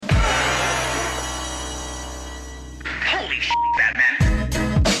Holy shit, Batman.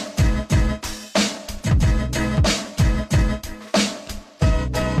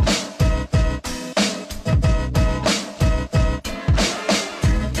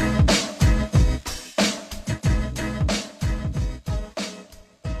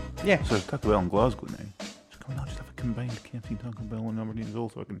 Yeah. So Taco Bell in Glasgow now. Can we not just have a combined KFC, Taco Bell and Aberdeen as well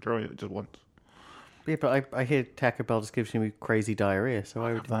so I can try it just once? Yeah, but I hear Taco Bell just gives me crazy diarrhea, so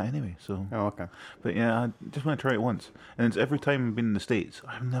I would... Have that anyway, so... Oh, okay. But yeah, I just want to try it once. And it's every time I've been in the States,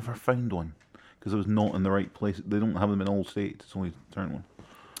 I've never found one. Because it was not in the right place. They don't have them in all states. It's only certain one.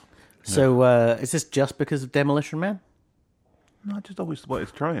 So, is this just because of Demolition Man? No, I just always wanted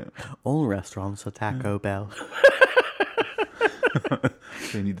to try it. All restaurants are Taco Bell.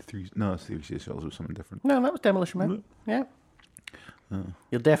 They need the three... No, it's three seashells or something different. No, that was Demolition Man. Yeah.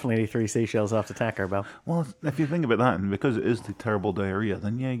 You'll definitely need 3 seashells after Taco Bell. Well, if you think about that, and because it is the terrible diarrhea,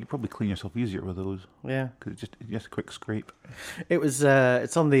 then yeah, you probably clean yourself easier with those. Yeah. Because it's just a quick scrape. It was,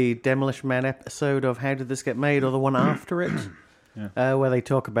 it's on the Demolition Man episode of How Did This Get Made, or the one after it, where they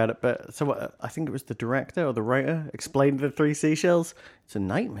talk about it. But so I think it was the director or the writer explained the 3 seashells. It's a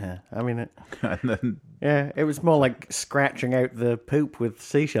nightmare. I mean, And then... yeah, it was more like scratching out the poop with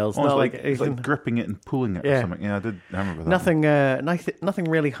seashells. Oh, not it's like gripping it and pulling it or something. Yeah, I remember that. Nothing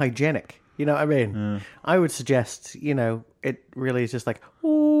really hygienic. You know what I mean? I would suggest, it really is just like,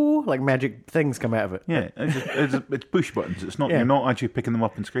 ooh, like magic things come out of it. Yeah, it's push buttons. It's not. Yeah. You're not actually picking them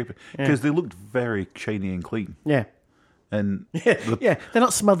up and scraping because they looked very shiny and clean. Yeah. And They're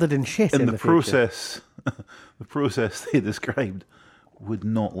not smothered in shit in the future. process, the process they described would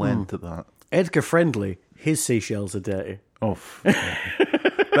not lend to that. Edgar Friendly, his seashells are dirty. Oh,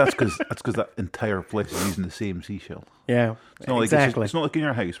 that's because that entire place is using the same seashell. Yeah, It's not like exactly. it's not like in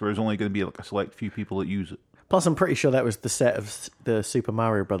your house where there's only going to be like a select few people that use it. Plus, I'm pretty sure that was the set of the Super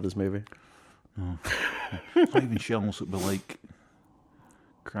Mario Brothers movie. It's not even shells that were like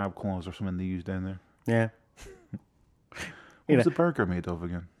crab claws or something they use down there. Yeah. What's the burger made of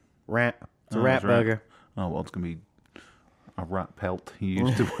again? Rat. It's a Oh, rat it's burger. Oh, well, it's going to be a rat pelt you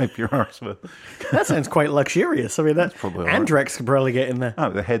use to wipe your arse with. That sounds quite luxurious. I mean, that's probably all right. Andrex could probably get in there.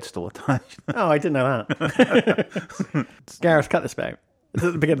 Oh, the head's still attached. Oh, I didn't know that. Gareth, cut this back. At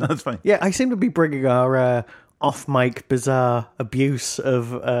the beginning. That's fine. Yeah, I seem to be bringing our off-mic bizarre abuse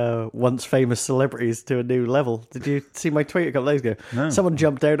of once famous celebrities to a new level. Did you see my tweet a couple of days ago? No. Someone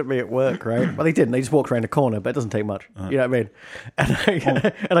jumped out at me at work, right? Well, they didn't. They just walked around a corner, but it doesn't take much. You know what I mean?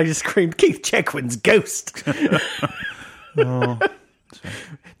 And I just screamed, Keith Chegwin's ghost! To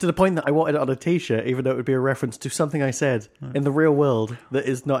the point that I wanted it on a T-shirt, even though it would be a reference to something I said in the real world that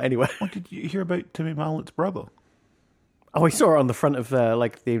is not anywhere. What did you hear about Timmy Mallett's brother? Oh, I saw it on the front of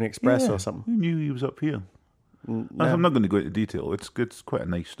like the Evening Express or something. Who knew he was up here? I'm not going to go into detail. It's quite a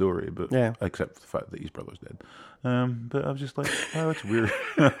nice story, but Yeah. except for the fact that his brother's dead. But I was just like, oh, it's weird.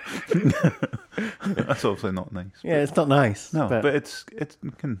 That's obviously not nice. Yeah, it's not nice. No, but it's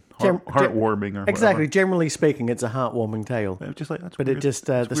heartwarming or exactly. whatever. Generally speaking, it's a heartwarming tale. But it was just like that's. But weird. it just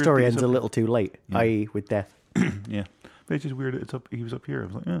It's the weird story that he's ends a up- little too late, i.e., with death. Yeah, but it's just weird that he was up here. I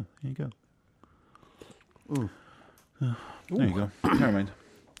was like, oh, here you go. There you go. Never mind.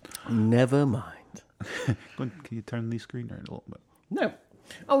 Never mind. Can you turn the screen around a little bit? No.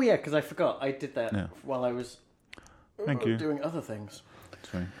 Oh yeah, because I forgot I did that Yeah. while I was Thank you. doing other things. It's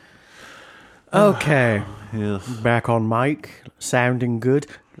fine. Okay, Yes. back on mic, sounding good,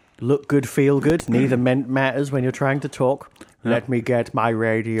 look good, feel good. Neither matters when you're trying to talk. Let me get my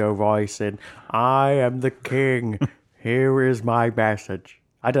radio voice in. I am the king. Here is my message.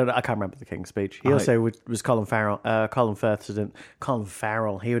 I can't remember the King's speech. He also was Colin Farrell. Colin Firth didn't. Colin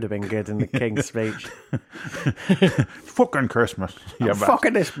Farrell. He would have been good in the King's speech. Fucking Christmas. I'm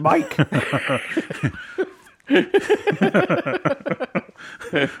fucking this mic.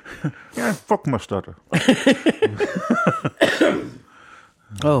 Yeah, fuck my stutter.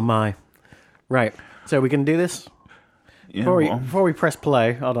 Oh my. Right. So we can do this? Yeah, Before we press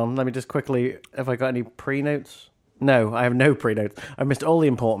play, hold on, let me just quickly, have I got any pre-notes? No, I have no pre-notes. I missed all the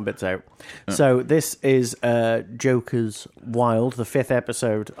important bits out. So this is Joker's Wild, the 5th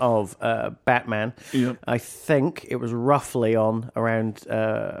episode of Batman. Yep. I think it was roughly on around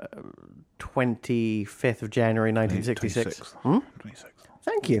 25th of January 1966. 26th. 26th.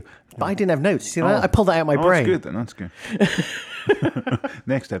 Thank you. But I didn't have notes. See that? I pulled that out of my brain. That's good then, that's good.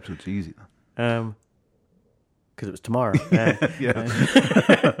 Next episode's easy then. Because it was tomorrow. Yeah.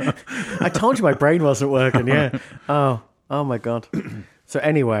 I told you my brain wasn't working, yeah. Oh my God. So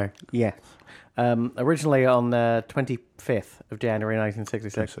anyway, yes. Originally on the 25th of January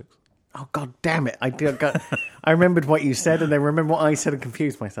 1966. Oh, God damn it. I remembered what you said and then remember what I said and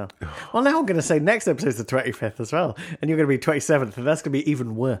confused myself. Well, now I'm going to say next episode's the 25th as well. And you're going to be 27th, and that's going to be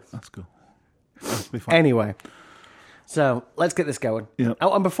even worse. That's cool. That'll be fun. Anyway, so let's get this going. Yeah.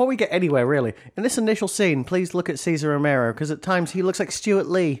 Oh, and before we get anywhere, really, in this initial scene, please look at Cesar Romero, because at times he looks like Stuart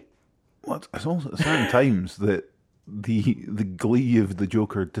Lee. Well, it's also at certain times that the glee of the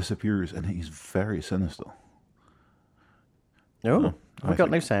Joker disappears and he's very sinister. Oh, I've got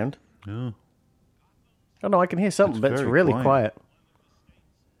no sound. Yeah. Oh, no, I can hear something, but it's very really quiet. quiet.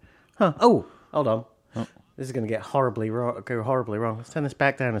 Huh. Oh, hold on. Oh. This is going to go horribly wrong. Let's turn this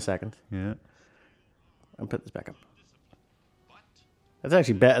back down a second Yeah. and put this back up. That's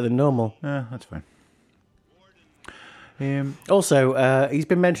actually better than normal. Yeah, that's fine. Also, he's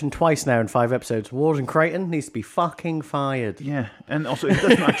been mentioned twice now in 5 episodes. Warden Creighton needs to be fucking fired. Yeah, and also it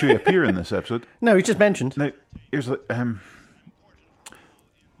doesn't actually appear in this episode. No, he's just mentioned. Now, here's the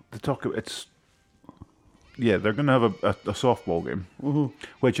talk of it's. Yeah, they're going to have a softball game,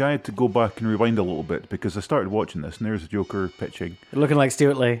 which I had to go back and rewind a little bit because I started watching this and there's the Joker pitching. Looking like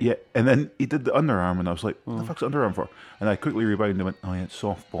Stuart Lee. Yeah, and then he did the underarm and I was like, what the fuck's the underarm for? And I quickly rewound and went, oh yeah, it's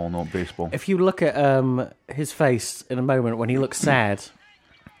softball, not baseball. If you look at his face in a moment when he looks sad,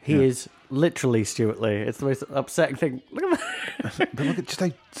 he is literally Stuart Lee. It's the most upsetting thing. Look at that. But look at just how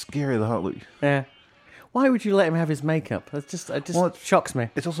scary the heart looks. Yeah. Why would you let him have his makeup? It just shocks me.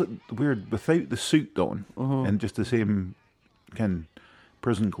 It's also weird without the suit on and just the same kind of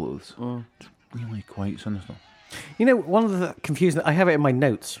prison clothes. It's really quite sinister. You know, one of the confusing... I have it in my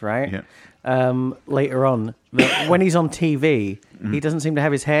notes, right? Yeah. Later on, that when he's on TV, he doesn't seem to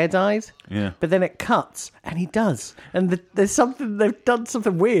have his hair dyed. Yeah. But then it cuts, and he does. And there's something... They've done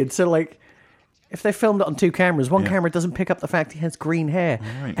something weird. So, like, if they filmed it on 2 cameras, one camera doesn't pick up the fact he has green hair.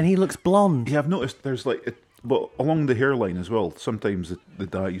 Right. And he looks blonde. Yeah, I've noticed there's like... But along the hairline as well, sometimes the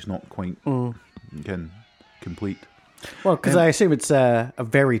dye is not quite again complete. Well, because I assume it's a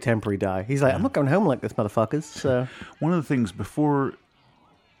very temporary dye. He's like, I'm not going home like this, motherfuckers. So one of the things before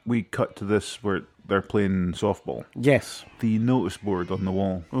we cut to this where they're playing softball, yes, the notice board on the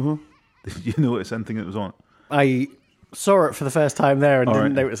wall. Did you notice anything that was on it? I saw it for the first time there and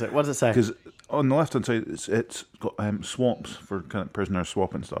didn't notice it. What does it say? Because on the left hand side, it's got swaps for kind of prisoner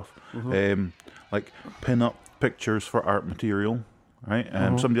swapping stuff. Like pin up pictures for art material, right?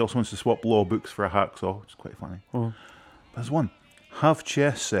 Somebody else wants to swap law books for a hacksaw, which is quite funny. There's one. Have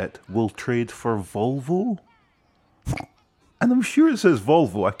chess set will trade for Volvo. And I'm sure it says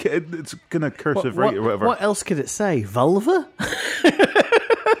Volvo. It's kind of cursive, right, or whatever. What else could it say? Vulva?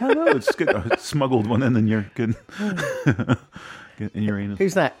 I don't know. It's smuggled one in and you're good. In your anus.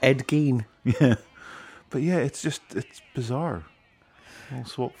 Who's that? Ed Gein. Yeah. But yeah, it's bizarre. I'll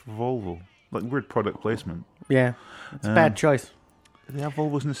swap for Volvo. Like weird product placement. Yeah. It's a bad choice. Did they have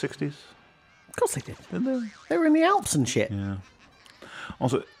Volvos in the 60s? Of course they did. Did they? They were in the Alps and shit. Yeah.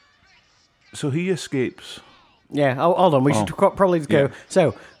 Also, so he escapes. Yeah. Oh, hold on. We should probably just go. Yeah.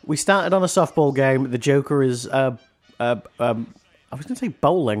 So we started on a softball game. The Joker is, I was going to say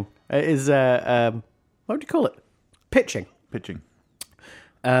bowling. It is, what would you call it? Pitching.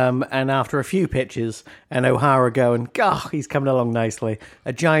 And after a few pitches, and O'Hara going, he's coming along nicely.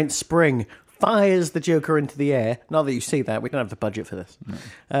 A giant spring fires the Joker into the air. Not that you see that, we don't have the budget for this. No.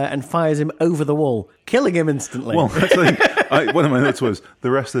 And fires him over the wall, killing him instantly. Well, that's the thing. One of my notes was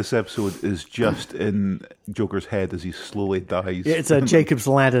the rest of this episode is just in Joker's head as he slowly dies. Yeah, it's a Jacob's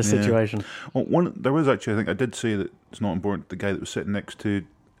Ladder situation. Well, there was actually, I think I did say that it's not important, the guy that was sitting next to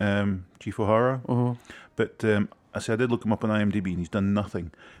Chief O'Hara. But I said I did look him up on IMDb and he's done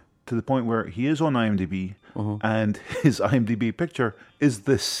nothing. To the point where he is on IMDb and his IMDb picture is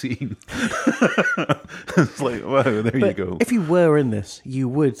this scene. It's like, wow, there you go. If you were in this, you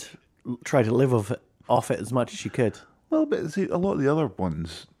would try to live off it as much as you could. Well, but see, a lot of the other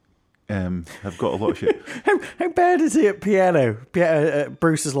ones have got a lot of shit. How bad is he at piano?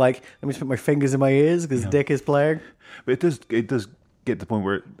 Bruce is like, let me just put my fingers in my ears because Dick is playing. But it does get to the point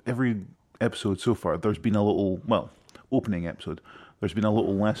where every episode so far, there's been a little, opening episode, there's been a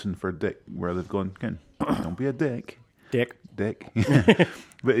little lesson for Dick where they've gone, Ken, don't be a dick. Dick.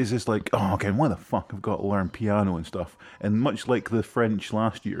 But it's just like, Ken, why the fuck I've got to learn piano and stuff? And much like the French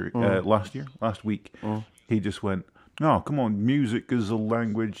last week, he just went, no, come on, music is a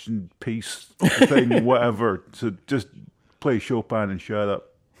language and peace thing, whatever. So just play Chopin and shut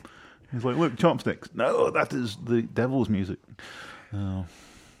up. He's like, look, chopsticks. No, that is the devil's music. Oh.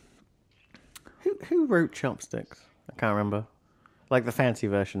 Who wrote Chopsticks? I can't remember. Like the fancy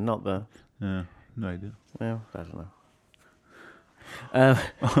version, not the... Yeah, no idea. Well, I don't know.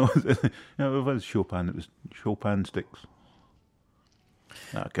 It was Chopin. It was Chopin sticks.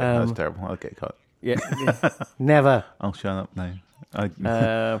 Okay, that's terrible. I'll get cut. Yeah, never. I'll shut up now.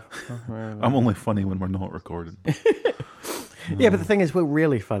 Uh, I'm only funny when we're not recording. yeah, but the thing is, we're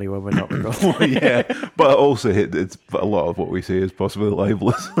really funny when we're not recording. Yeah, but also it's a lot of what we say is possibly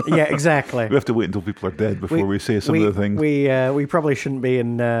libelous. Yeah, exactly. We have to wait until people are dead before we say some of the things. We probably shouldn't be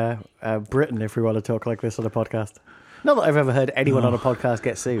in Britain if we want to talk like this on a podcast. Not that I've ever heard anyone on a podcast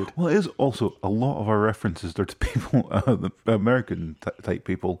get sued. Well, it is also a lot of our references are to people, the American type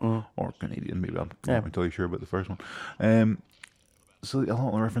people, or Canadian, maybe. I'm not entirely sure about the first one. So a lot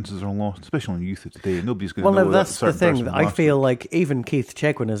of the references are lost, especially on youth of today. Nobody's going to know. Well, no, that that's the certain thing. person I last feel week. like even Keith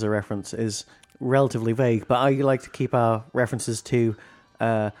Chegwin as a reference is relatively vague, but I like to keep our references to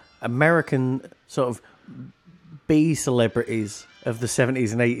American sort of B celebrities of the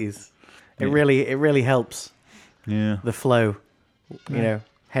 70s and 80s. It really helps Yeah. the flow, you know.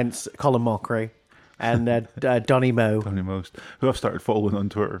 Hence Colin Mockery and Donny Moe. Donny Most, who I've started following on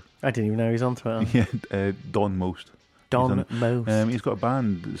Twitter. I didn't even know he's on Twitter. Yeah, Don Most. Don Most. He's got a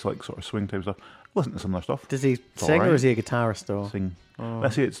band that's like sort of swing type stuff. Listen to some of their stuff. Does he It's sing all or right. is he a guitarist? Or Sing. I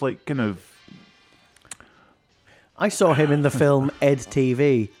see. It's like kind of. I saw him in the film Ed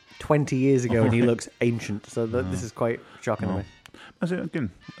TV 20 years ago, and he looks ancient. So this is quite shocking to me. I say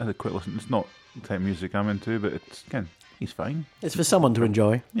again. I had a quick listen. It's not the type of music I'm into, but it's again. He's fine. It's for someone to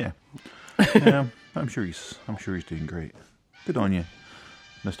enjoy. Yeah. I'm sure he's doing great. Good on you,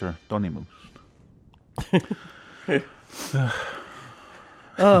 Mr. Donny Most.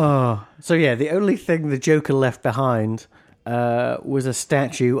 Oh, so yeah, the only thing the Joker left behind was a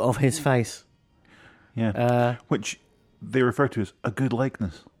statue of his face. Yeah. Which they refer to as a good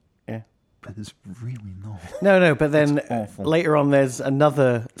likeness. Yeah. But it's really not. No, but then It's awful. later on there's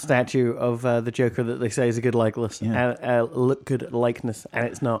another statue of the Joker that they say is a good likeness, Yeah. good likeness, and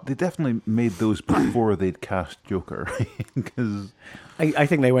it's not. They definitely made those before they'd cast Joker, right? Because I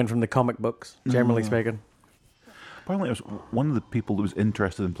think they went from the comic books, generally speaking. apparently it was one of the people that was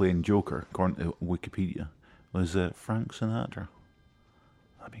interested in playing Joker, according to Wikipedia, was Frank Sinatra.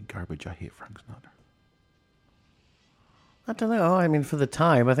 I mean, garbage. I hate Frank Sinatra. I don't know. I mean, for the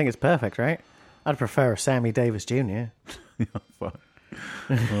time, I think it's perfect, right? I'd prefer Sammy Davis Jr. Yeah, fuck.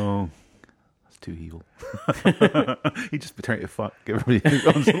 Oh, that's too evil. He'd just be trying to fuck everybody.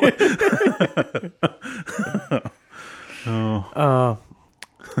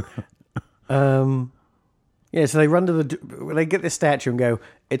 Yeah, so they run to they get this statue and go,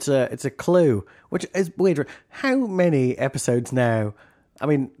 it's a clue, which is weird. How many episodes now? I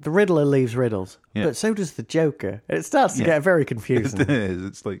mean, the Riddler leaves riddles, Yeah. but so does the Joker. It starts to Yeah. get very It confusing. is.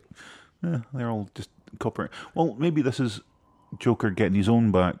 It's like they're all just cooperating. Well, maybe this is Joker getting his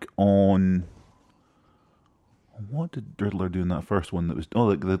own back on. What did Riddler do in that first one? That was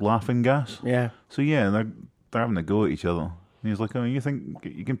like the laughing gas. Yeah. So yeah, they're having a go at each other. And he's like, "Oh, you think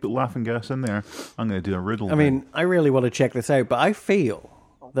you can put laughing gas in there? I'm going to do a riddle." I mean, I really want to check this out, but I feel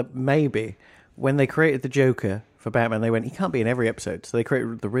that maybe when they created the Joker for Batman, they went, he can't be in every episode. So they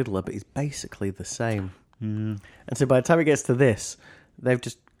created the Riddler, but he's basically the same. And so by the time it gets to this, they've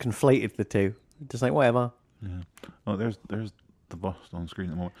just conflated the two. Just like, whatever. yeah. Oh, there's the bust on screen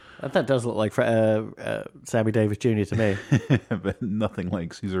at the moment, That does look like Sammy Davis Jr. to me. but nothing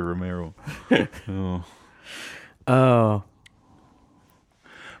like Cesar Romero. Oh. Oh.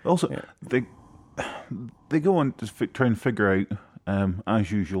 Also, they go on to try and figure out,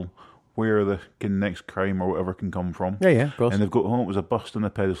 as usual, where the next crime or whatever can come from. Yeah, of course. And they've got, it was a bust on a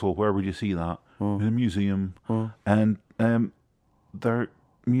pedestal. Where would you see that? In a museum. And their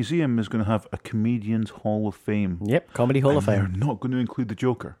museum is going to have a Comedians Hall of Fame. Yep, Comedy Hall of They're Fame. not going to include the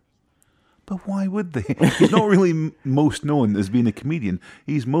Joker. But why would they? He's not really most known as being a comedian.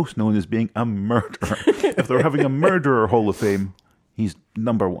 He's most known as being a murderer. If they're having a murderer Hall of Fame, he's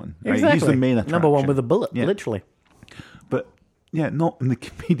number one. Right? Exactly. He's the main attraction. Number one with a bullet, Yeah. literally. But yeah, not in the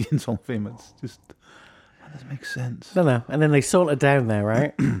Comedians Hall of Fame. It's just, that doesn't make sense. No. And then they saunter down there,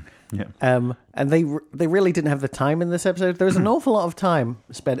 right? Yeah. And they really didn't have the time in this episode. There was an awful lot of time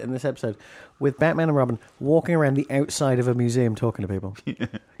spent in this episode with Batman and Robin walking around the outside of a museum talking to people.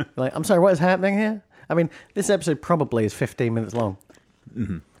 Like, I'm sorry, what is happening here? I mean, this episode probably is 15 minutes long,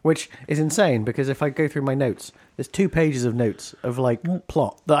 which is insane because if I go through my notes, there's 2 pages of notes of like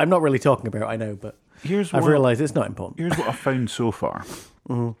plot that I'm not really talking about. I know, but I've realised it's not important. Here's what I've found so far.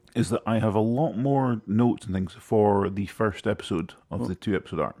 Is that I have a lot more notes and things for the first episode of the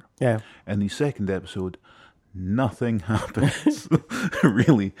 2-episode arc. Yeah. And the second episode, nothing happens.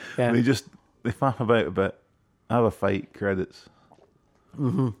 Really. Yeah. They faff about a bit, have a fight, credits.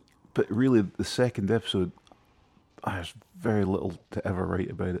 But really, the second episode, there's very little to ever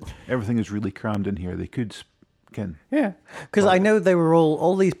write about it. Everything is really crammed in here. They could Ken. Yeah, because I know they were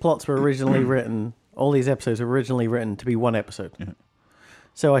all these plots were originally written, all these episodes were originally written to be one episode. Yeah.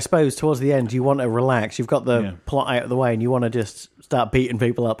 So I suppose towards the end you want to relax. You've got the plot out of the way and you want to just start beating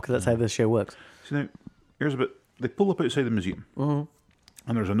people up because that's how this show works. So now, here's a bit. They pull up outside the museum, and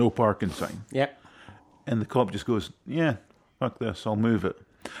there's a no parking sign. Yep. And the cop just goes, yeah, fuck this, I'll move it.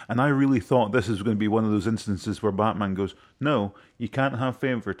 And I really thought this was going to be one of those instances where Batman goes, no, you can't have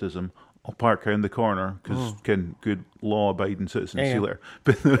favoritism. I'll park around the corner because good law-abiding citizens see later.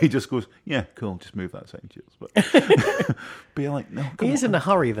 But no, he just goes, yeah, cool, just move that sign, cheers. But you're like, no, come He is on. in a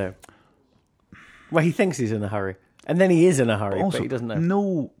hurry, though. Well, he thinks he's in a hurry. And then he is in a hurry, Also, but he doesn't know.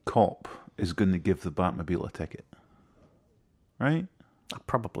 no cop is going to give the Batmobile a ticket. Right?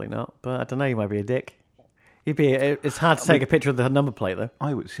 Probably not, but I don't know, he might be a dick. It's hard to take a picture of the number plate, though.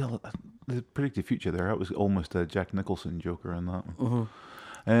 I would see the predicted future there. That was almost a Jack Nicholson Joker in that one.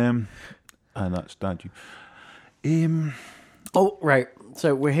 And that's statue. Oh, right.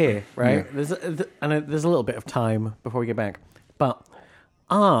 So we're here, right? Yeah. There's a little bit of time before we get back. But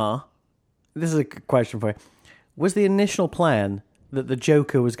this is a question for you. Was the initial plan that the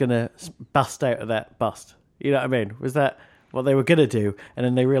Joker was going to bust out of that bust? You know what I mean? Was that what they were going to do? And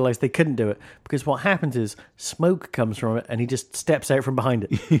then they realised they couldn't do it. Because what happens is smoke comes from it and he just steps out from behind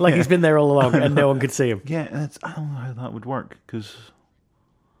it. Like he's been there all along and no one could see him. Yeah, I don't know how that would work. Because,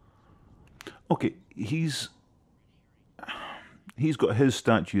 okay, he's got his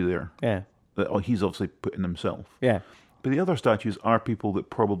statue there. Yeah. That he's obviously put in himself. Yeah. But the other statues are people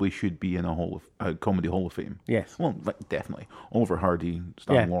that probably should be in a comedy hall of fame. Yes. Well, definitely. Oliver Hardy,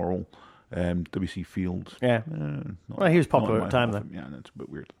 Stan Laurel, W.C. Fields. Yeah. Well, he was popular at the time, though. Yeah, that's a bit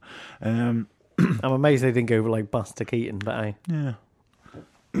weird. I'm amazed they didn't go like Buster Keaton, but Yeah.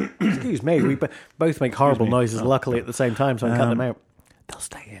 Excuse me, we both make horrible noises, luckily, at the same time, so I cut them out. They'll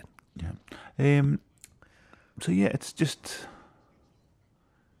stay in. Yeah. So, yeah, it's just...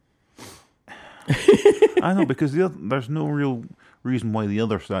 I know, because there's no real reason why the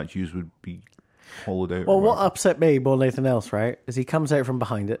other statues would be hollowed out. Well, what upset me more than anything else, right, is he comes out from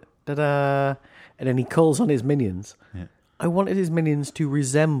behind it, and then he calls on his minions. Yeah. I wanted his minions to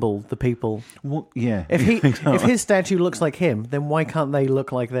resemble the people. Well, yeah. If his statue looks like him, then why can't they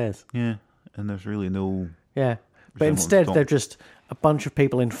look like theirs? Yeah, and there's really no... Yeah, but instead they're just a bunch of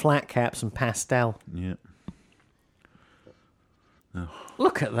people in flat caps and pastel. Yeah.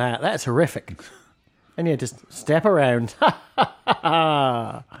 Look at that. That's horrific. And yeah, just step around.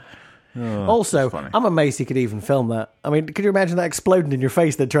 Also, I'm amazed he could even film that. I mean, could you imagine that exploding in your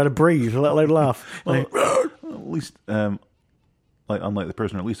face then trying to breathe, let alone laugh? At least, unlike the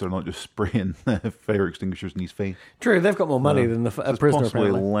prisoner, at least they're not just spraying fire extinguishers in his face. True, they've got more money than the prisoner, possibly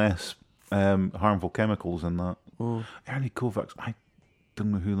apparently. less harmful chemicals in that. Ernie Kovacs, I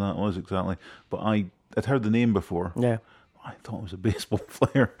don't know who that was exactly, but I'd heard the name before. Yeah. I thought it was a baseball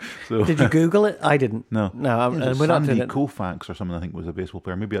player. So Did you Google it? I didn't. No. We're not doing Sandy it. Koufax or something, I think, was a baseball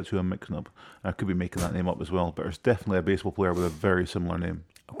player. Maybe that's who I'm mixing up. I could be making that name up as well, but there's definitely a baseball player with a very similar name.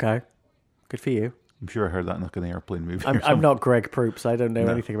 Okay. Good for you. I'm sure I heard that in like an airplane movie. I'm not Greg Proops. I don't know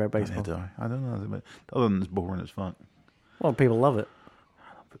anything about baseball. I don't know. Other than it's boring as fuck. Well, people love it.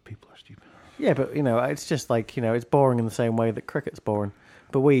 But people are stupid. Yeah, but, it's just like, it's boring in the same way that cricket's boring.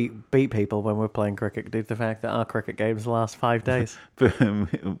 But we beat people when we're playing cricket due to the fact that our cricket games last 5 days.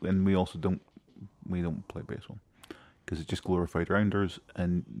 And we also don't play baseball because it's just glorified rounders,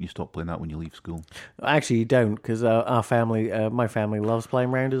 and you stop playing that when you leave school. Actually, you don't, because my family loves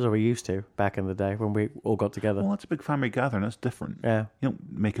playing rounders, or we used to back in the day when we all got together. Well, that's a big family gathering. That's different. Yeah. You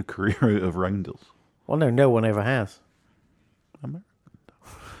don't make a career out of rounders. Well, no one ever has.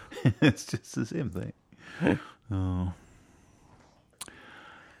 It's just the same thing.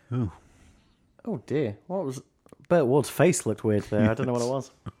 Oh dear, what was? Bert Ward's face looked weird there. I don't know what it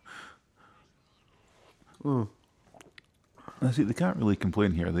was. I see, they can't really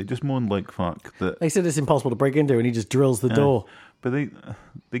complain here. They just moan like fuck that. They said it's impossible to break into, and he just drills the door. But they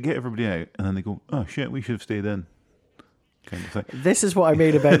get everybody out, and then they go, "Oh shit, we should have stayed in." Kind of thing. This is what I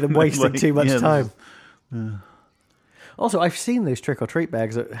mean about them wasting too much time. Yeah. Also, I've seen those trick or treat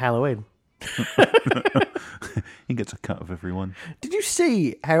bags at Halloween. He gets a cut of everyone. Did you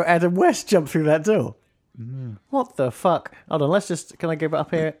see how Adam West jumped through that door? What the fuck? Hold on, can I go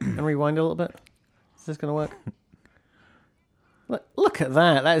up here and rewind a little bit? Is this going to work? Look at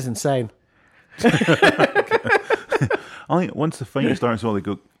that. That is insane. I think once the fight starts,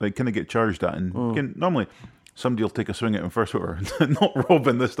 they kind of get charged at, and again, normally somebody will take a swing at him first, or not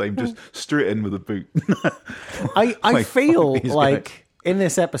Robin this time, just straight in with a boot. I feel like in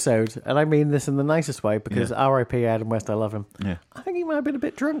this episode, and I mean this in the nicest way because R.I.P. Adam West, I love him. Yeah. I think he might have been a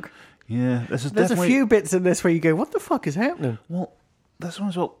bit drunk. Yeah, this is There's definitely... a few bits in this where you go, what the fuck is happening? Well, this one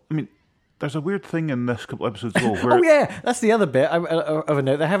as well. I mean, there's a weird thing in this couple episodes as well. Where... Oh yeah, that's the other bit of a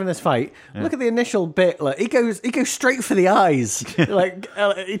note. They're having this fight. Look at the initial bit. Like, he goes straight for the eyes. Like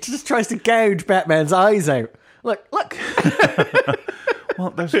he just tries to gouge Batman's eyes out. Look. Well,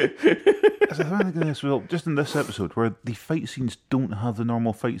 there's a thing in this, well, just in this episode, where the fight scenes don't have the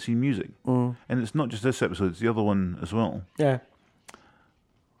normal fight scene music, and it's not just this episode; it's the other one as well. Yeah.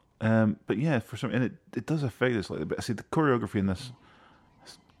 But yeah, for some, and it does affect us like. But I see the choreography in this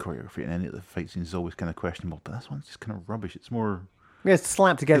choreography in any of the fight scenes is always kind of questionable, but this one's just kind of rubbish. It's more. Yeah, it's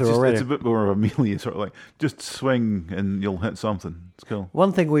slapped together already. It's a bit more of a melee, sort of like just swing and you'll hit something. It's cool.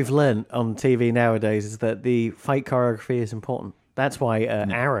 One thing we've learned on TV nowadays is that the fight choreography is important. That's why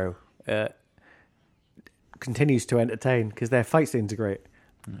Arrow continues to entertain, because their fight scenes are great.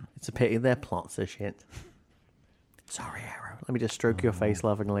 Yeah. It's a pity their plots are shit. Sorry, Arrow. Let me just stroke your face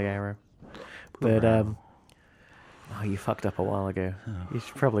lovingly, Arrow. But oh, you fucked up a while ago. You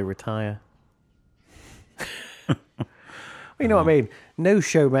should probably retire. Well, you know what I mean?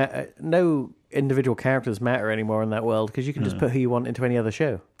 No individual characters matter anymore in that world, because you can just put who you want into any other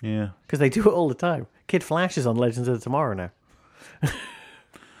show. Yeah. Because they do it all the time. Kid Flash is on Legends of Tomorrow now.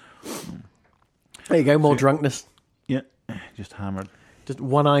 There you go, more drunkenness. Yeah, just hammered. Just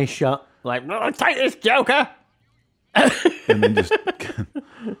one eye shut, like, take this, Joker! And then just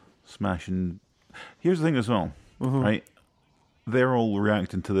smashing. Here's the thing as well, right? They're all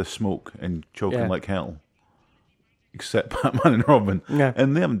reacting to this smoke and choking like hell. Except Batman and Robin. Yeah.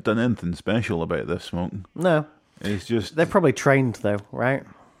 And they haven't done anything special about this smoke. No. It's just... They're probably trained, though, right?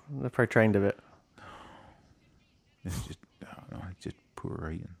 They're probably trained a bit. It's just... I don't know, it's just poor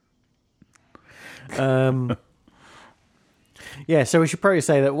writing. Yeah, so we should probably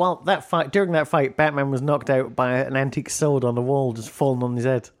say that during that fight, Batman was knocked out by an antique sword on the wall, just falling on his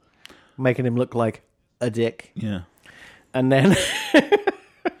head, making him look like a dick. Yeah. And then...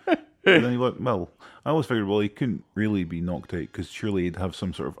 And then he looked, well, I always figured, well, he couldn't really be knocked out, because surely he'd have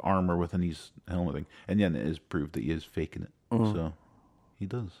some sort of armor within his helmet thing. And then it is proved that he is faking it. So, he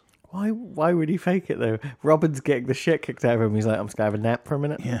does. Why would he fake it, though? Robin's getting the shit kicked out of him. He's like, I'm just going to have a nap for a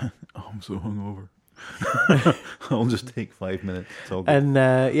minute. Yeah. Oh, I'm so hungover. I'll just take 5 minutes. It's all good.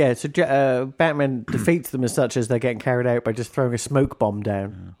 And, so Batman defeats them as such as they're getting carried out by just throwing a smoke bomb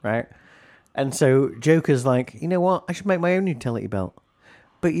down, right? And so Joker's like, you know what? I should make my own utility belt.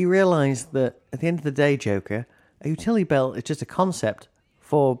 But you realise that at the end of the day, Joker, a utility belt is just a concept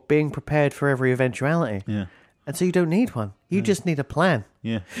for being prepared for every eventuality. Yeah. And so you don't need one. You just need a plan.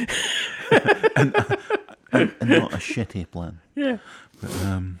 Yeah. and not a shitty plan. Yeah.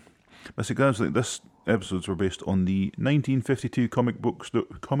 But see, guys, like this episodes were based on the 1952 comic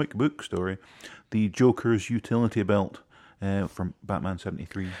book story, The Joker's Utility Belt, from Batman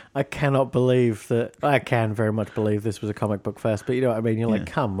 73. I cannot believe that. I can very much believe this was a comic book first, but you know what I mean? You're like,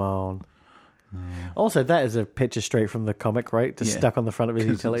 come on. Also, that is a picture straight from the comic, right? Just stuck on the front of his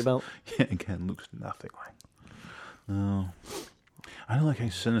utility belt. Yeah, again, looks nothing like. No. I don't like how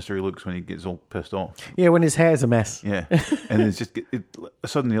sinister he looks when he gets all pissed off. Yeah, when his hair's a mess. Yeah. And it's just,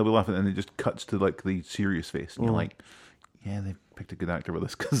 suddenly he'll be laughing and it just cuts to like the serious face. And you're like, yeah, they picked a good actor with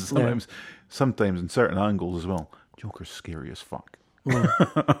this, because sometimes in certain angles as well, Joker's scary as fuck.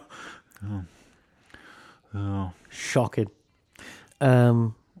 Oh. Shocking.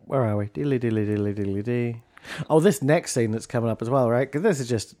 Where are we? Dilly. Oh, this next scene that's coming up as well, right? Because this is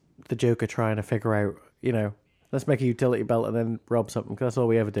just the Joker trying to figure out, let's make a utility belt and then rob something, because that's all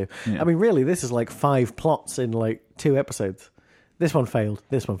we ever do. Yeah. I mean, really, this is like 5 plots in like 2 episodes. This one failed.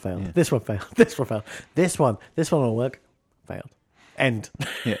 This one failed. Yeah. This one failed. This one failed. This one will work. Failed. End.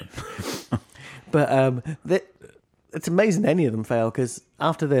 Yeah. But it's amazing any of them fail, because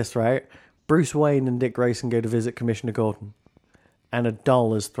after this, right, Bruce Wayne and Dick Grayson go to visit Commissioner Gordon, and a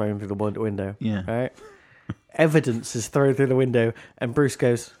doll is thrown through the window. Yeah. Right? Evidence is thrown through the window, and Bruce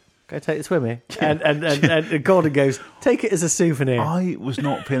goes, go take this with me. And Gordon goes, take it as a souvenir. I was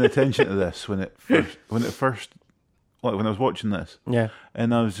not paying attention to this when it first, like when I was watching this. Yeah.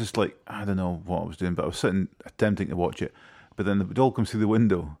 And I was just like, I don't know what I was doing, but I was sitting attempting to watch it. But then the doll comes through the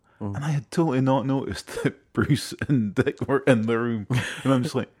window, and I had totally not noticed that Bruce and Dick were in the room. And I'm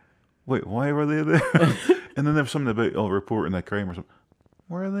just like, wait, why were they there? And then there was something about reporting a crime or something.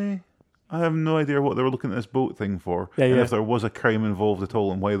 Were they? I have no idea what they were looking at this boat thing for, and if there was a crime involved at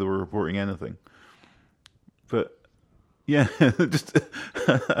all, and why they were reporting anything. But Yeah, just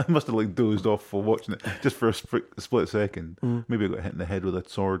I must have like dozed off while watching it just for a split second. Maybe I got hit in the head with a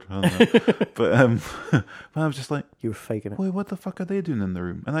sword. I don't know. But I was just like, You were faking it. "Wait, what the fuck are they doing in the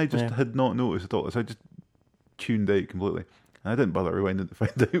room?" And I just had not noticed at all. So I just tuned out completely. And I didn't bother rewinding to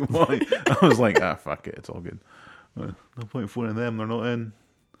find out why. I was like, fuck it, it's all good. No point phoning them; they're not in.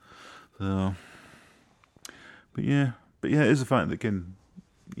 So, but yeah, it is the fact that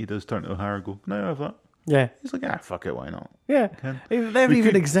he does turn to O'Hara. Go, can I have that? Yeah. He's like, fuck it, why not? Yeah. They haven't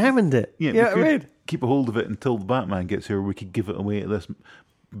even examined it. Yeah, You know we what I could mean? keep a hold of it until the Batman gets here. We could give it away to this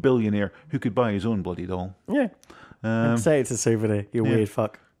billionaire who could buy his own bloody doll. Yeah. And say it's a souvenir, you weird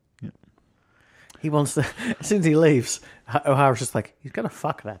fuck. Yeah. He wants to... As soon as he leaves, O'Hara's just like, he's going to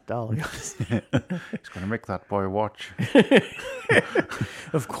fuck that doll. He's going to make that boy watch.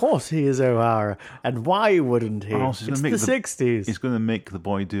 Of course he is O'Hara. And why wouldn't he? Also, It's the 60s. He's going to make the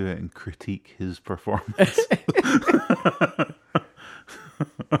boy do it and critique his performance.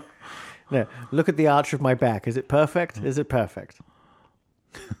 No, look at the arch of my back. Is it perfect? Is it perfect?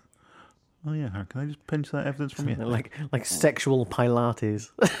 Oh yeah, can I just pinch that evidence from you? Like sexual pilates.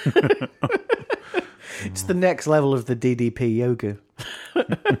 It's the next level of the DDP yoga.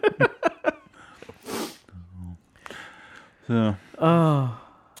 So,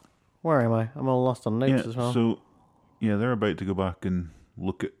 Where am I? I'm all lost on notes as well. So, they're about to go back and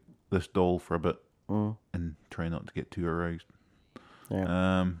look at this doll for a bit and try not to get too aroused.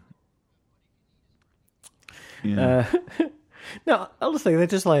 Yeah. Yeah. No, honestly, they're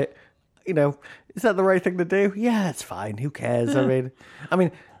just like, is that the right thing to do? Yeah, it's fine. Who cares? I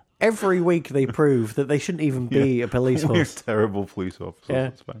mean, every week they prove that they shouldn't even be a police We're force. terrible police officers. Yeah.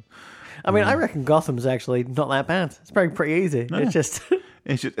 That's fine. I mean, I reckon Gotham's actually not that bad. It's pretty easy. No. It's just,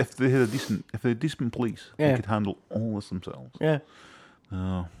 It's just if they had a decent police, Yeah. they could handle all this themselves. yeah.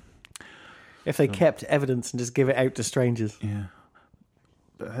 Oh, If they kept evidence and just give it out to strangers. yeah.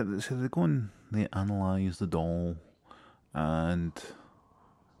 But so they go and they analyse the doll and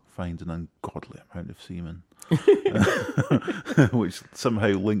find an ungodly amount of semen, which somehow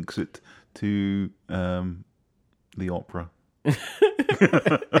links it to the opera. But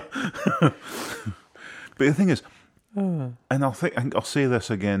the thing is, and I'll say this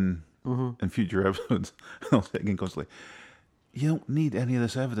again in future episodes, and I'll say it again constantly. You don't need any of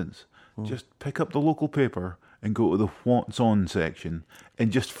this evidence. Just pick up the local paper and go to the What's On section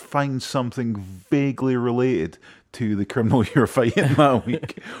and just find something vaguely related to the criminal you're fighting that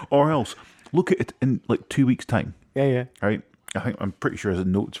week. Or else, look at it in like 2 weeks' time. Yeah, yeah. Right? I'm pretty sure there's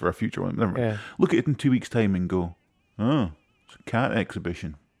notes for a future one. Never mind. Yeah. Look at it in 2 weeks' time and go, it's a cat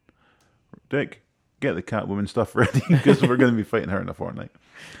exhibition. Dick, get the Catwoman stuff ready because we're going to be fighting her in a fortnight.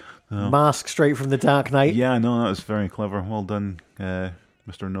 Mask straight from the Dark Knight. Yeah, no, that was very clever. Well done,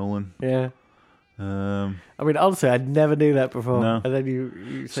 Mr. Nolan. Yeah. I mean, honestly, I never knew that before. No. And then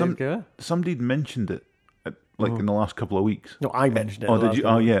you said, go. Somebody'd mentioned it, in the last couple of weeks. No, I mentioned it. Oh, the did you?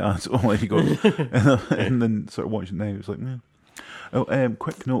 last Oh, time. yeah. So, there you go. And then sort of watching it now, it's like, yeah. Oh,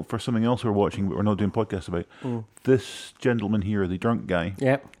 quick note for something else we're watching, but we're not doing podcasts about. This gentleman here, the drunk guy.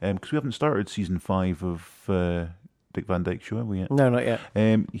 Yep. Because we haven't started season 5 of Dick Van Dyke Show, have we yet? No, not yet.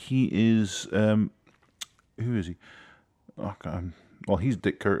 He is. Who is he? Oh, God. Well, he's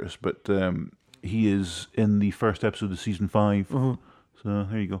Dick Curtis, but he is in the first episode of season 5. So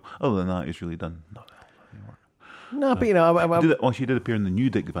there you go. Other than that, he's really done nothing else anymore. No, but She did appear in the new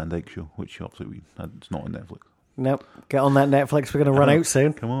Dick Van Dyke Show, which obviously it's not on Netflix. Nope. Get on that Netflix. We're going to run out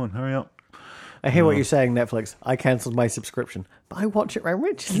soon. Come on, hurry up. I hear what you're saying, Netflix. I cancelled my subscription, but I watch it around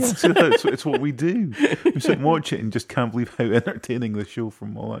Richards. So it's what we do. We sit and watch it and just can't believe how entertaining the show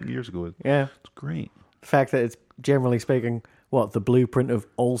from all that years ago is. Yeah. It's great. The fact that it's, generally speaking, the blueprint of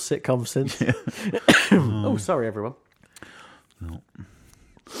all sitcoms since. Yeah. Oh, sorry, everyone. No.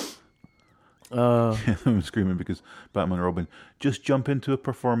 I'm screaming because Batman and Robin just jump into a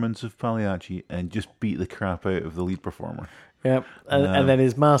performance of Pagliacci and just beat the crap out of the lead performer. Yeah, and then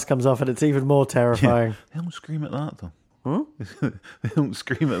his mask comes off and it's even more terrifying. They don't scream at that, though. They don't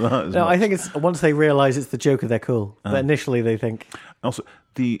scream at that as No, much. I think it's once they realise it's the Joker, they're cool. But initially they think... Also,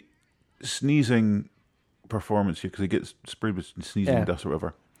 the sneezing performance here, because he gets sprayed with sneezing dust or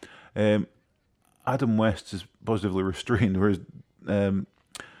whatever, Adam West is positively restrained, whereas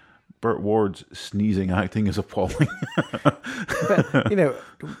Burt Ward's sneezing acting is appalling. But,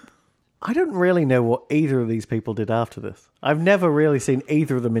 I don't really know what either of these people did after this. I've never really seen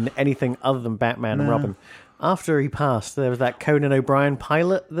either of them in anything other than Batman and Robin. After he passed, there was that Conan O'Brien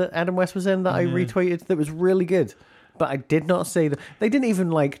pilot that Adam West was in that I retweeted that was really good. But I did not see them. They didn't even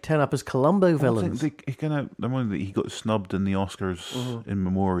like turn up as Columbo villains. He got snubbed in the Oscars in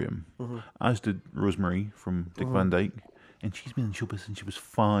memoriam, as did Rosemary from Dick Van Dyke. And she's been in showbiz since she was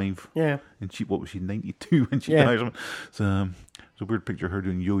 5. Yeah. And what was she, 92 when she died? So it's a weird picture of her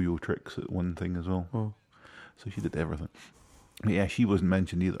doing yo-yo tricks at one thing as well. So she did everything. But yeah, she wasn't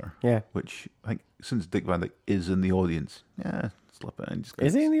mentioned either. Yeah. Which, I think, since Dick Van Dyke is in the audience, slip it in.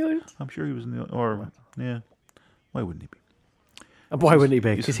 Is he in the audience? I'm sure he was in the audience. Why wouldn't he be? Why wouldn't he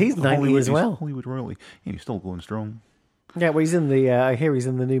be? Because he's 90 as well. Hollywood royalty. Yeah, he's still going strong. Yeah, well, he's in the. I hear he's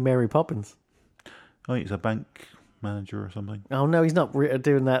in the new Mary Poppins. Oh, he's a bank manager or something. Oh no, he's not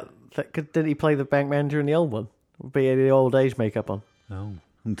doing that. Didn't he play the bank manager in the old one? Be the old age makeup on. Oh,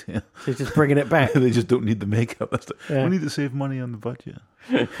 so he's just bringing it back. They just don't need the makeup. We need to save money on the budget.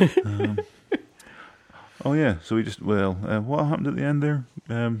 Oh yeah, so we just what happened at the end there?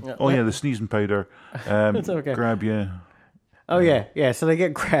 The sneezing powder. It's okay. Grab you. Oh yeah. So they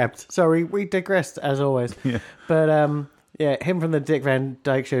get grabbed. Sorry, we digressed as always. Yeah. But him from the Dick Van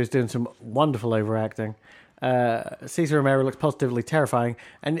Dyke Show is doing some wonderful overacting. Cesar Romero looks positively terrifying,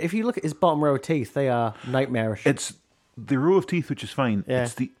 and if you look at his bottom row of teeth, they are nightmarish. It's the row of teeth, which is fine. Yeah.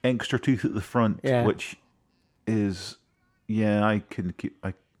 It's the extra tooth at the front, which is I couldn't keep.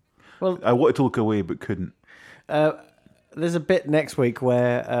 I wanted to look away but couldn't. There's a bit next week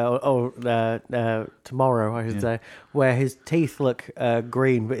where, tomorrow I should say, where his teeth look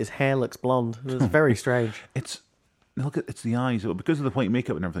green but his hair looks blonde. It's very strange. It's the eyes because of the white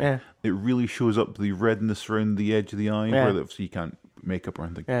makeup and everything. It really shows up the redness around the edge of the eye where you can't makeup or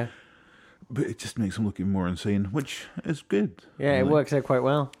anything. Yeah, but it just makes him look even more insane, which is good. Yeah, it works out quite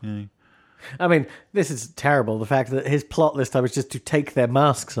well. Yeah. I mean, this is terrible. The fact that his plot this time is just to take their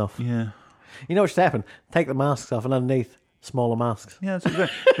masks off. Yeah. You know what should happen? Take the masks off and underneath, smaller masks. Yeah, it's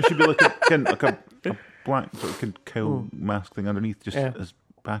exactly. It should be like a black sort of cow mask thing underneath, just as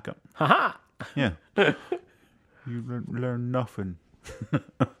backup. Ha-ha! Yeah. You learn nothing.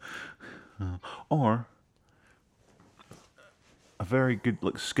 Or a very good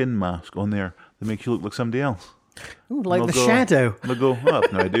skin mask on there that makes you look like somebody else. Ooh, like the Shadow. They'll go, I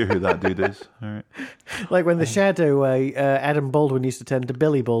have no idea who that dude is. All right. Like when the Shadow, Adam Baldwin used to turn to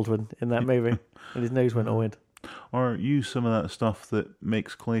Billy Baldwin in that movie, and his nose went all in. Or use some of that stuff that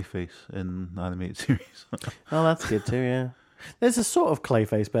makes Clayface in the animated series. Oh, that's good too, yeah. There's a sort of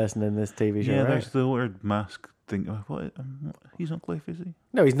Clayface person in this TV show, right? There's the weird mask thing. What? He's not Clayface, is he?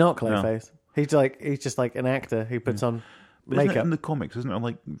 No, he's not Clayface. No. He's just like an actor who puts on makeup. Isn't it in the comics, isn't there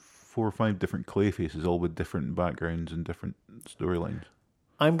like 4 or 5 different Clayfaces, all with different backgrounds and different storylines?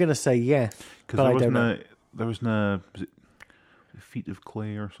 I'm going to say yes, but I don't know. There wasn't a was it Feet of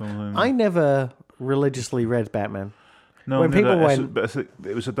Clay or something? I never religiously read Batman. No, when people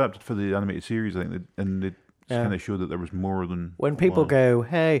it was adapted for the animated series, I think, and it kind of showed that there was more than. When people go,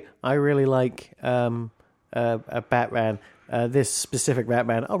 "Hey, I really like a Batman," this specific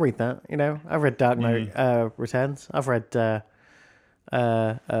Batman, I'll read that. You know, I've read Dark Knight Returns. I've read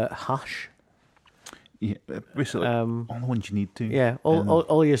Hush. Yeah, basically all the ones you need to. Yeah,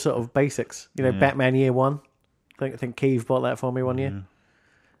 all your sort of basics. You know, Batman Year One. I think Keeve bought that for me one year,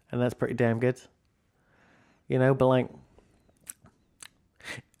 and that's pretty damn good. You know, but like,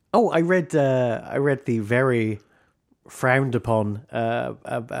 I read the very frowned upon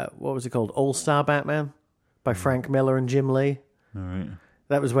what was it called, All Star Batman by Frank Miller and Jim Lee. All right,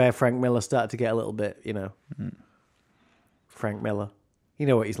 that was where Frank Miller started to get a little bit, you know. Frank Miller, you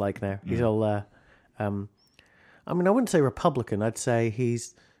know what he's like now. He's all, I mean, I wouldn't say Republican. I'd say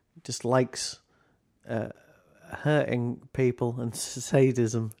he's just likes hurting people and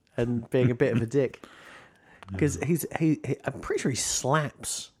sadism and being a bit of a dick. Because I'm pretty sure he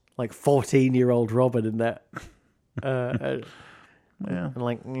slaps like 14-year-old Robin in that. And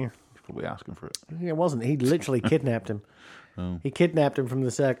like, he's probably asking for it. It wasn't. He literally kidnapped him. Oh. He kidnapped him from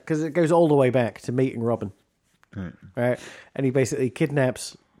the circus because it goes all the way back to meeting Robin. Right, and he basically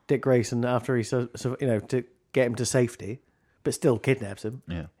kidnaps Dick Grayson after he, to get him to safety, but still kidnaps him.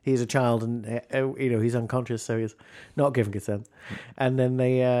 Yeah, he's a child, and he's unconscious, so he's not giving consent. And then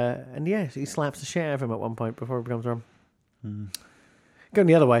he slaps the shit out of him at one point before he becomes Robin. Going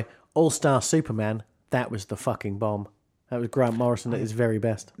the other way, All-Star Superman. That was the fucking bomb. That was Grant Morrison at his very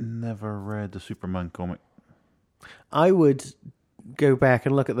best. Never read the Superman comic. I would go back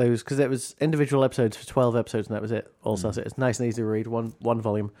and look at those because it was individual episodes for 12 episodes and that was it. Also, it's nice and easy to read, one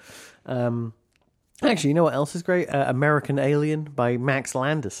volume. Actually, you know what else is great? American Alien by Max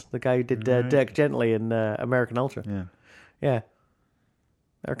Landis, the guy who did Dirk Gently in American Ultra. Yeah. There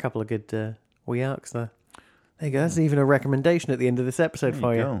are a couple of good wee arcs there. There you go. That's even a recommendation at the end of this episode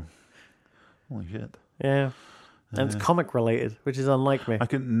for you. Holy shit. Yeah. And it's comic related, which is unlike me. I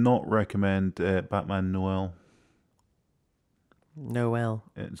can not recommend Batman Noel. Noel.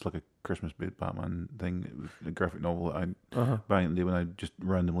 It's like a Christmas-based Batman thing. It was a graphic novel that I back in the day when I just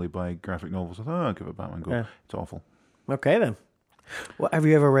randomly buy graphic novels. I thought, I'll give it a Batman go. Yeah. It's awful. Okay, then. Well, have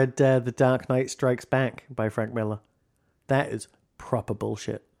you ever read The Dark Knight Strikes Back by Frank Miller? That is proper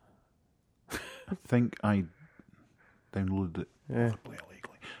bullshit. I think I downloaded it possibly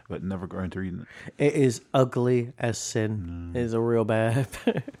illegally, but never got around to reading it. It is ugly as sin. It is a real bad.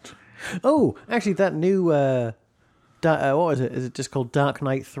 Oh, actually, that new what is it? Is it just called Dark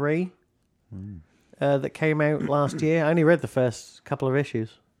Knight 3? That came out last year. I only read the first couple of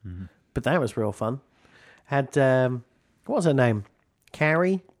issues, but that was real fun. Had what was her name?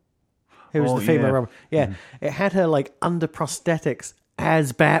 Carrie, who was the female Robin. Yeah, it had her like under prosthetics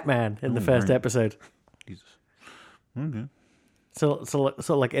as Batman in the first episode. Jesus. Okay. So sort of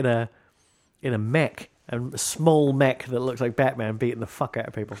like in a mech, a small mech that looks like Batman beating the fuck out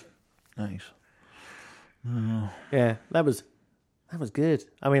of people. Nice. Yeah, that was good.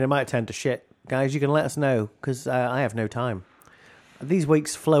 I mean, it might turn to shit. Guys, you can let us know, because I have no time. These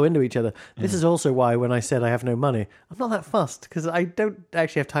weeks flow into each other. This is also why when I said I have no money, I'm not that fussed, because I don't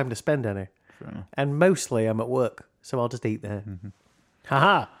actually have time to spend any. Fair enough. And mostly I'm at work, so I'll just eat there.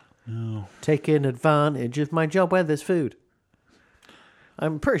 Haha. Taking advantage of my job where there's food.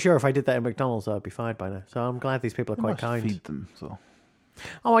 I'm pretty sure if I did that in McDonald's, I'd be fired by now. So I'm glad these people are quite kind. Feed them, so.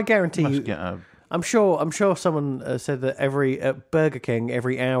 Oh, I guarantee you. Get a... I'm sure someone said that at Burger King,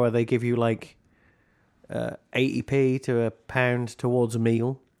 every hour they give you like 80p to £1 towards a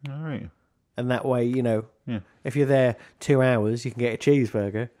meal. All right. And that way, if you're there 2 hours, you can get a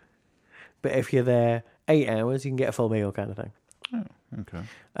cheeseburger. But if you're there 8 hours, you can get a full meal kind of thing. Oh, okay.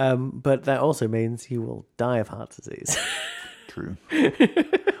 But that also means you will die of heart disease. True.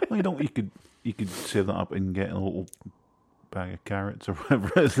 Well, you could save that up and get a little bag of carrots or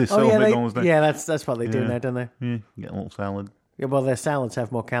whatever it is they sell at McDonald's now. Yeah, that's what they do now, don't they? Yeah, get a little salad. Yeah, well, their salads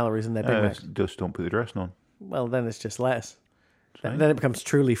have more calories than their Big Macs. Just don't put the dressing on. Well, then it's just lettuce. Right. Then it becomes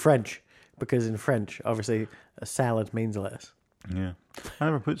truly French, because in French, obviously, a salad means lettuce. Yeah. I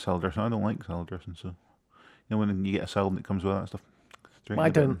never put salad dressing. I don't like salad dressing, so when you get a salad that comes with that stuff. Well, I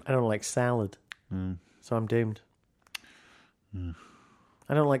don't like salad, so I'm doomed.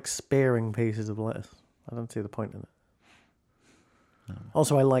 I don't like sparing pieces of lettuce. I don't see the point in it. No.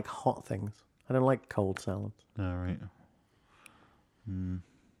 Also, I like hot things. I don't like cold salads. All right.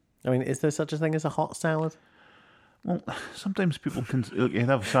 I mean, is there such a thing as a hot salad? Well, sometimes people can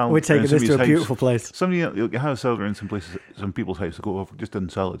have a salad. We're taking this to a beautiful place. Somebody you have a salad around some people's house to go over just in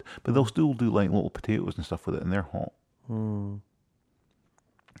salad, but they'll still do like little potatoes and stuff with it, and they're hot. You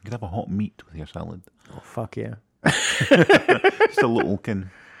could have a hot meat with your salad. Oh fuck yeah! Just a little bit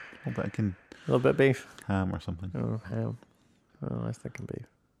of beef, ham or something. Oh, ham. Oh, I was thinking beef.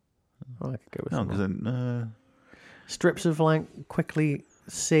 Oh, I could go with because then strips of like quickly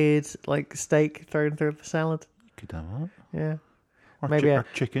seared like steak thrown through the salad. You could have that. Yeah. Or Maybe or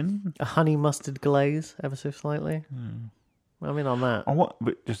chicken. A honey mustard glaze, ever so slightly. I'm in on that. Or what?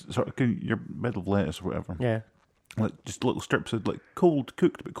 But just sort of your bed of lettuce or whatever. Yeah. Like just little strips of like cooked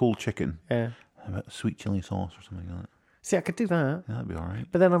but cold chicken. Yeah. How about sweet chili sauce or something like that? See, I could do that. Yeah, that'd be all right.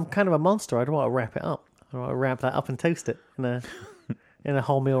 But then I'm kind of a monster. I'd want to wrap it up. I'd want to wrap that up and toast it in a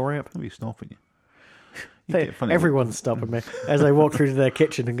wholemeal wrap. I'll be stopping you. Everyone's stopping me as I walk through to their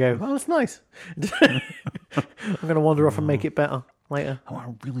kitchen and go, "Oh, that's nice." I'm going to wander off and make it better later. Oh,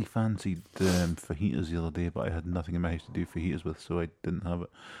 I really fancied fajitas the other day, but I had nothing in my house to do fajitas with, so I didn't have it.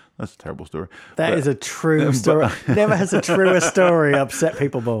 That's a terrible story. That is a true story. Never has a truer story upset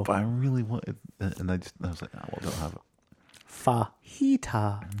people more. But I really wanted it, and I was like, I don't have it.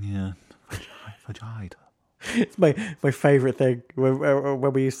 Fajita. Yeah. Fajita. It's my favourite thing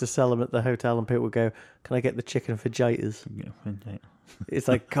when we used to sell them at the hotel and people would go, "Can I get the chicken fajitas?" Yeah, fajita. It's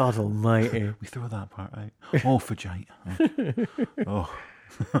like, God almighty. We throw that part out. Oh, fajita. Oh.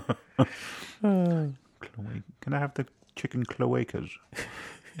 Can I have the chicken cloacas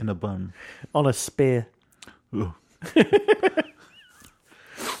in a bun? On a spear. Oh.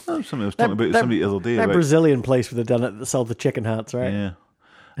 Somebody was talking about somebody the other day. That about, Brazilian place would have done it that sold the chicken hearts, right? Yeah.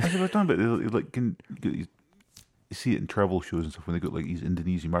 I was talking about like you see it in travel shows and stuff when they got like these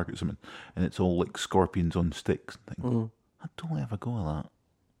Indonesian markets or something, and it's all like scorpions on sticks and things. I don't ever go with that.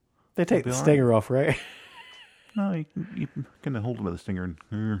 They take the stinger off, right? No, you kind of hold them with a stinger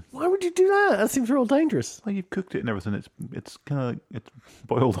and. Why would you do that? That seems real dangerous. Well, you've cooked it and everything. It's kind of like it's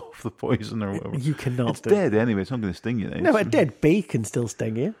boiled off the poison or whatever. You cannot. It's dead anyway. It's not going to sting you. Then. No, a dead bee can still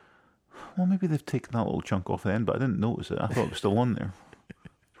sting you. Well, maybe they've taken that little chunk off the end, but I didn't notice it. I thought it was still on there.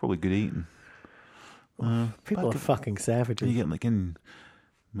 It's probably good eating. People are fucking savages. You get like in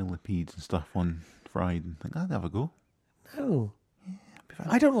millipedes and stuff on fried and think, I'd have a go. No.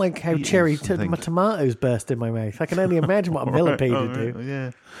 I don't like how Beetles cherry and things. my tomatoes burst in my mouth. I can only imagine what a millipede would do. Right,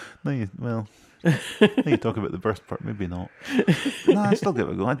 yeah. Now you talk about the burst part, maybe not. No, I'd still give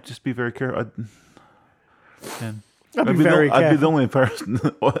it a go. I'd just be very careful. I'd be very I'd be careful. the only person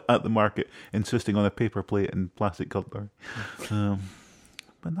at the market insisting on a paper plate and plastic cutlery.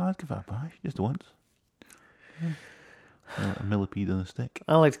 But no, I'd give it a bash just once. A millipede on a stick.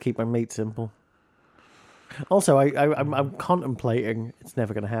 I like to keep my meat simple. Also, I'm contemplating, it's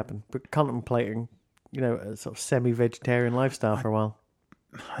never going to happen, but contemplating, a sort of semi-vegetarian lifestyle for a while.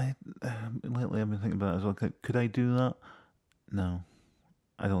 Lately I've been thinking about it as well. Could I do that? No.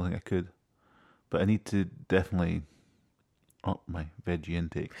 I don't think I could. But I need to definitely up my veggie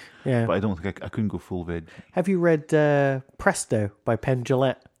intake. Yeah. But I don't think I couldn't go full veg. Have you read Presto by Penn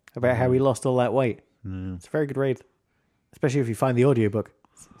Jillette about how he lost all that weight? No. It's a very good read, especially if you find the audiobook.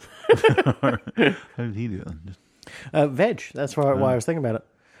 How did he do it then? Just, Veg, that's why I was thinking about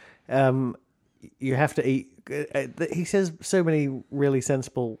it. You have to eat. He says so many really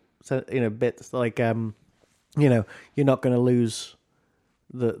sensible, bits like, you're not going to lose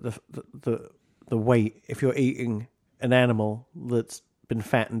the weight if you're eating an animal that's been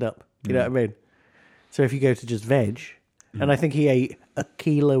fattened up. You know what I mean? So if you go to just veg, and I think he ate a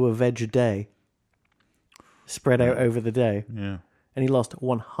kilo of veg a day, spread out over the day, yeah. and he lost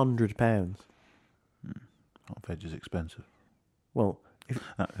 100 pounds. Oh, veg is expensive. Well,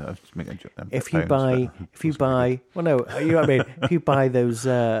 I was just making a joke. if you buy, well, no, you know what I mean. If you buy those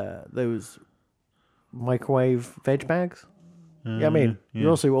microwave veg bags, you know what I mean. yeah.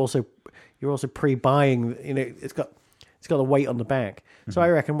 You're also pre-buying. It's got the weight on the back. So I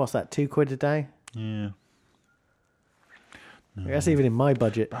reckon, what's that? £2 a day. Yeah. That's even in my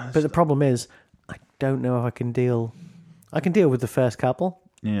budget. But the problem is, I don't know if I can deal. I can deal with the first couple.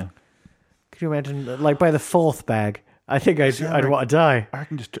 Yeah. Could you imagine? Like by the fourth bag, I think I'd want to die. I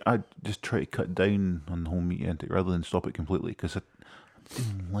reckon I'd just try to cut down on the whole meat intake rather than stop it completely because I do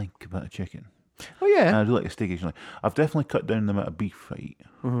like a bit of chicken. Oh yeah. And I do like a steak occasionally. I've definitely cut down the amount of beef I eat.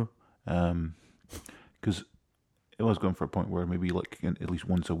 Because it was going for a point where maybe like at least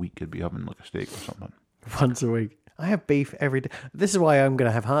once a week I'd be having like a steak or something. Once a week. I have beef every day. This is why I'm going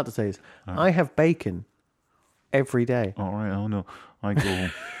to have heart disease. I have bacon every day. All right, oh no, I go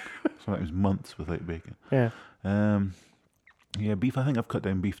sometimes months without bacon. Yeah. Yeah, beef. I think I've cut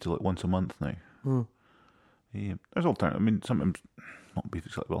down beef to like once a month now. Yeah, there's alternatives. I mean, sometimes not beef.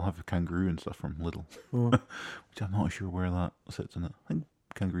 Except I'll have a kangaroo and stuff from Lidl, which I'm not sure where that sits in it. I think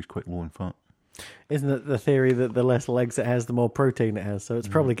kangaroo's quite low in fat. Isn't it the theory that the less legs it has, the more protein it has? So it's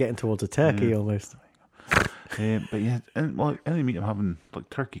probably getting towards a turkey almost. But yeah, any meat I'm having, like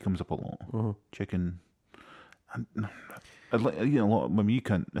turkey comes up a lot. Chicken. I'd like, I eat a lot. I mean, you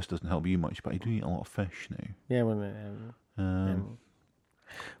can't. This doesn't help you much, but I do eat a lot of fish now. Yeah,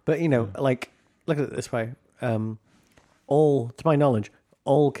 but like look at it this way. All to my knowledge,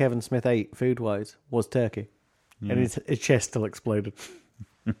 all Kevin Smith ate food-wise was turkey, and his chest still exploded.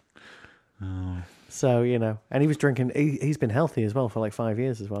 So and he was drinking. He's been healthy as well for like 5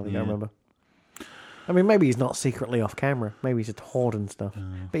 years as well. I don't remember. I mean, maybe he's not secretly off camera. Maybe he's just hoarding stuff.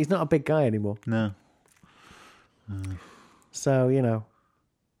 But he's not a big guy anymore. No. So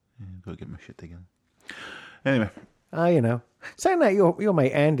Gotta get my shit together. Anyway. Saying that, your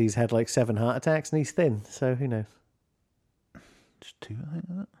mate Andy's had like 7 heart attacks and he's thin. So who knows? Just 2, I think,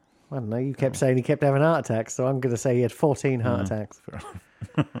 is it? I don't know. You kept saying he kept having heart attacks, so I'm going to say he had 14 heart attacks.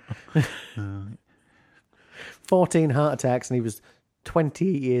 14 heart attacks, and he was 20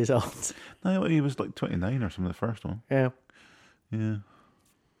 years old. No, he was like 29 or something. The first one. Yeah. Yeah.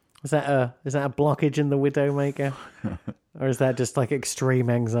 Is that a blockage in the Widowmaker, or is that just like extreme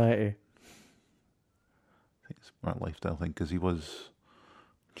anxiety? I think it's a lifestyle thing because he was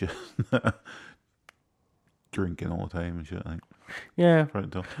just drinking all the time and shit. I think. Yeah.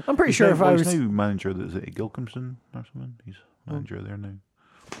 I'm pretty sure if I was he's now manager, is it Gilcomston or something? He's manager there now.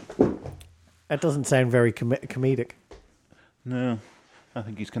 That doesn't sound very comedic. No, I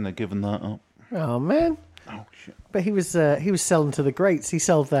think he's kind of given that up. Oh man. Oh shit! But he was selling to the greats. He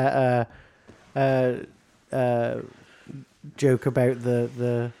sold that joke about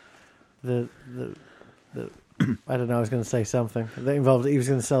the I don't know. I was going to say something that involved. He was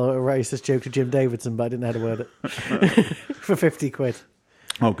going to sell a racist joke to Jim Davidson, but I didn't know how to word it for 50 quid.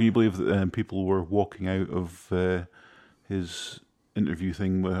 Oh, can you believe that people were walking out of his interview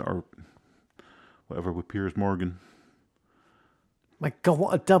thing or whatever with Piers Morgan? My God,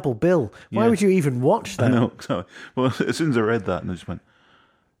 what a double bill! Why Yeah. would you even watch that? I know. So, well, as soon as I read that, and I just went,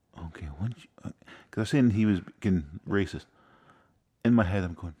 "Okay, because I was saying he was being racist. In my head,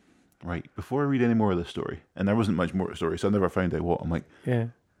 I'm going, right, before I read any more of this story, and there wasn't much more to the story, so I never found out what. I'm like, Yeah.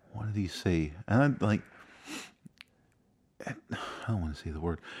 what did he say? And I don't want to say the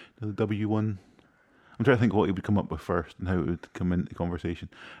word, the W one. I'm trying to think what he would come up with first and how it would come into conversation.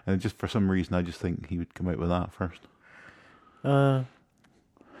 And just for some reason, I just think he would come out with that first. I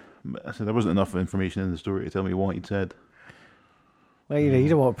said there wasn't enough information in the story to tell me what he'd said. Well, you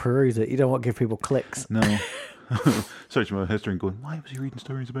don't want to peruse it. You don't want to give people clicks. No. Searching my history and going, why was he reading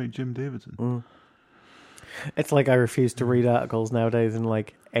stories about Jim Davidson? It's like I refuse to read articles nowadays in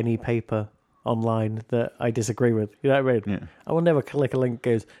like any paper online that I disagree with. You know what I mean? Yeah. I will never click a link that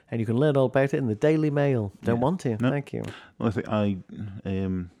goes, and you can learn all about it in the Daily Mail. Don't want to. No. Thank you. Well, I think I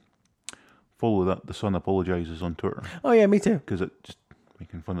follow that The Sun Apologises on Twitter Oh, yeah, me too. because it just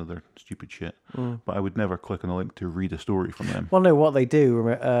making fun of their stupid shit. But I would never click on a link to read a story from them. Well, no, what they do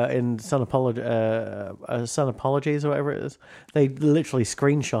in Sun Apologies or whatever it is, they literally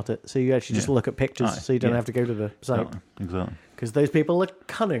screenshot it. So you actually just look at pictures Aye, so you don't yeah. have to go to the site. Exactly. Because those people are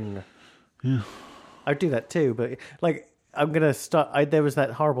cunning. Yeah. I'd do that too, but like I'm gonna start. There was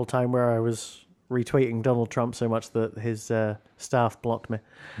that horrible time where I was retweeting Donald Trump so much that his staff blocked me,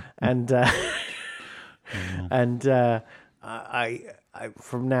 and I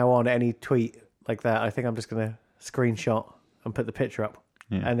from now on any tweet like that, I think I'm just gonna screenshot and put the picture up,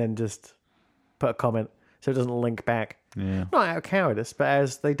 and then just put a comment so it doesn't link back. Yeah. Not out of cowardice, but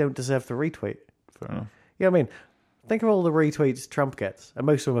as they don't deserve the retweet. Fair enough. You know what I mean? Think of all the retweets Trump gets, and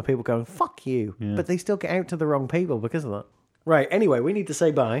most of them are people going, fuck you, but they still get out to the wrong people because of that. Right, anyway, we need to say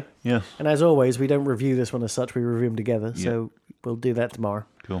bye. Yes. And as always, we don't review this one as such, we review them together, so we'll do that tomorrow.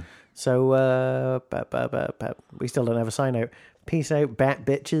 Cool. So, we still don't have a sign out. Peace out, bat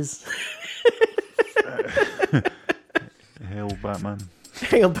bitches. Hail Batman.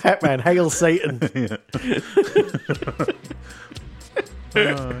 Hail Batman, hail Satan.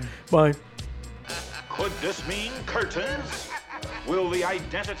 Bye. Could this mean curtains? Will the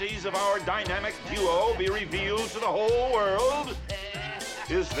identities of our dynamic duo be revealed to the whole world?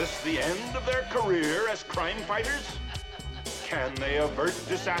 Is this the end of their career as crime fighters? Can they avert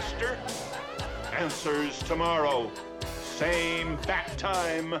disaster? Answers tomorrow. Same bat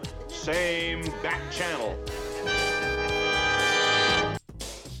time, same bat channel.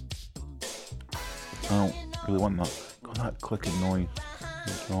 I don't really want that. God, that clicking noise.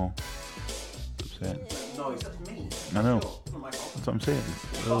 It's wrong. It's upsetting. Noise, that's me. I know. That's what I'm saying.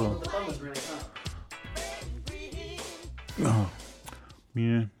 Oh.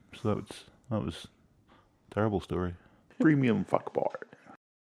 Yeah. So that was a terrible story. Premium fuck bar.